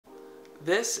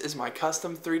This is my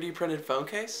custom 3D printed phone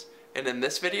case, and in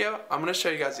this video, I'm going to show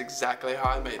you guys exactly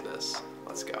how I made this.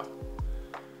 Let's go.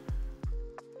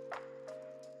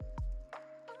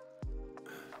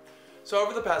 So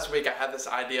over the past week, I had this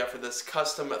idea for this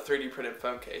custom 3D printed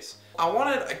phone case. I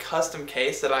wanted a custom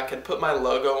case that I could put my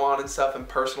logo on and stuff and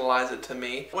personalize it to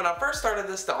me. When I first started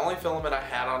this, the only filament I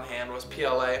had on hand was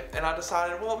PLA, and I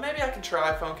decided, well, maybe I can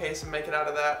try a phone case and make it out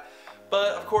of that.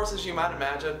 But of course, as you might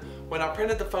imagine, when I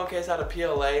printed the phone case out of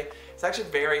PLA, it's actually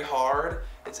very hard.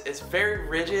 It's very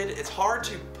rigid. It's hard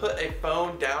to put a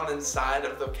phone down inside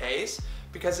of the case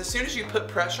because as soon as you put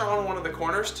pressure on one of the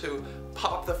corners to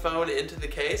pop the phone into the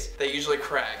case, they usually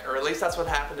crack, or at least that's what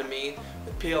happened to me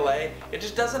with PLA. It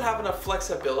just doesn't have enough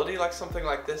flexibility like something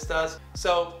like this does.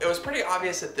 So it was pretty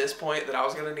obvious at this point that I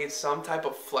was gonna need some type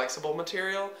of flexible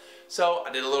material. So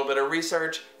I did a little bit of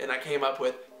research and I came up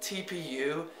with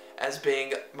TPU as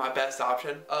being my best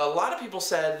option. A lot of people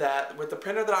said that with the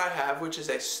printer that I have, which is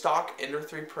a stock Ender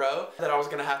 3 Pro, that I was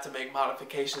gonna have to make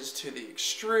modifications to the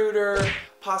extruder,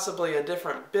 possibly a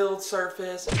different build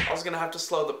surface. I was gonna have to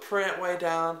slow the print way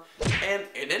down, and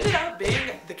it ended up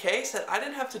being the case that I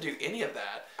didn't have to do any of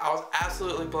that. I was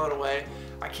absolutely blown away.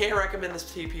 I can't recommend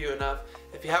this TPU enough.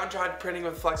 If you haven't tried printing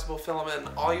with flexible filament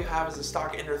and all you have is a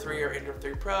stock Ender 3 or Ender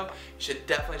 3 Pro, you should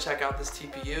definitely check out this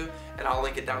TPU, and I'll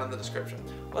link it down in the description.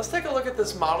 Let's take a look at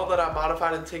this model that I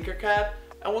modified in Tinkercad,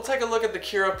 and we'll take a look at the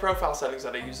Cura profile settings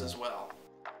that I use as well.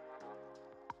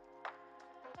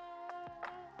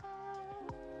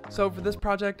 So for this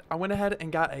project, I went ahead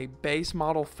and got a base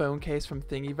model phone case from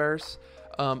Thingiverse.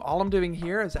 All I'm doing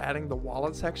here is adding the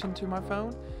wallet section to my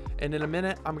phone, and in a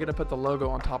minute, I'm gonna put the logo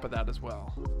on top of that as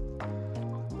well.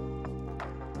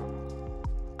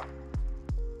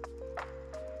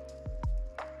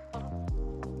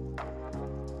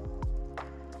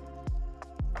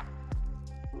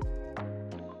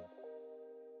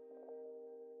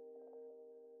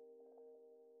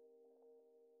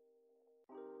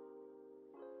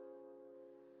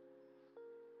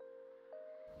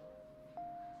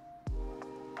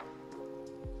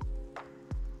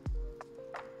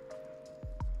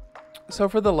 So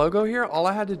for the logo here, all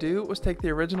I had to do was take the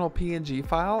original PNG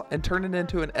file and turn it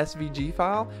into an SVG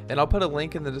file, and I'll put a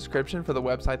link in the description for the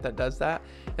website that does that.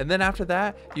 And then after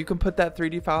that, you can put that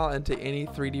 3D file into any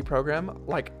 3D program,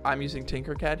 like I'm using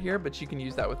Tinkercad here, but you can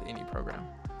use that with any program.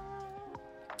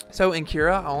 So in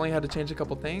Cura, I only had to change a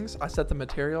couple things. I set the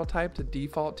material type to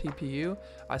default TPU.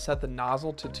 I set the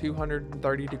nozzle to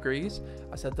 230 degrees.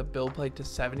 I set the build plate to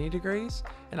 70 degrees,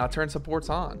 and I turned supports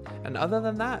on. And other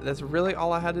than that, that's really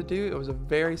all I had to do. It was a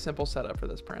very simple setup for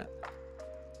this print.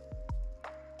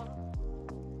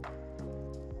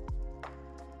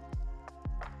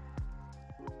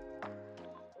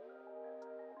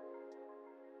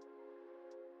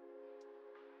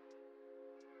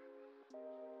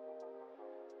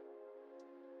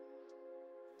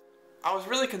 I was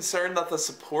really concerned that the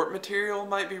support material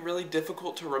might be really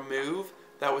difficult to remove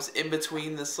that was in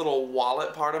between this little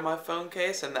wallet part of my phone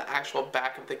case and the actual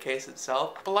back of the case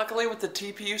itself. But luckily with the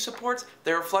TPU supports,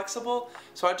 they were flexible,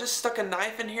 so I just stuck a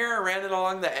knife in here and ran it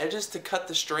along the edges to cut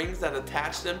the strings that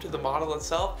attached them to the model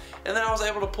itself, and then I was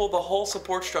able to pull the whole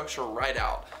support structure right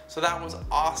out. So that was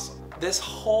awesome. This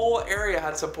whole area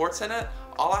had supports in it.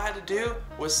 All I had to do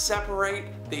was separate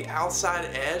the outside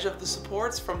edge of the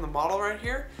supports from the model right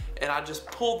here, and I just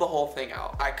pulled the whole thing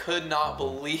out. I could not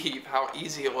believe how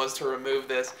easy it was to remove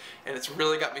this, and it's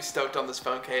really got me stoked on this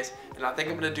phone case, and I think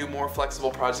I'm gonna do more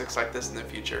flexible projects like this in the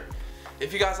future.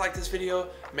 If you guys like this video,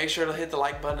 make sure to hit the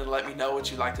like button and let me know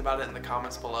what you liked about it in the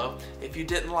comments below. If you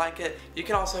didn't like it, you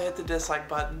can also hit the dislike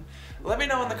button. Let me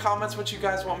know in the comments what you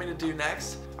guys want me to do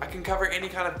next. I can cover any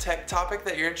kind of tech topic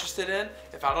that you're interested in.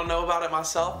 If I don't know about it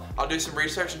myself, I'll do some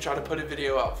research and try to put a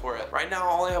video out for it. Right now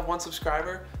I only have 1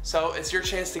 subscriber, so it's your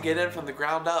chance to get in from the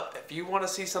ground up. If you want to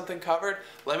see something covered,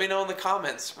 let me know in the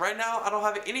comments. Right now I don't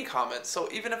have any comments, so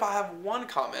even if I have 1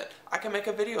 comment, I can make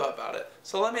a video about it.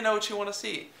 So let me know what you want to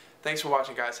see. Thanks for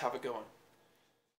watching, guys. Have a good one.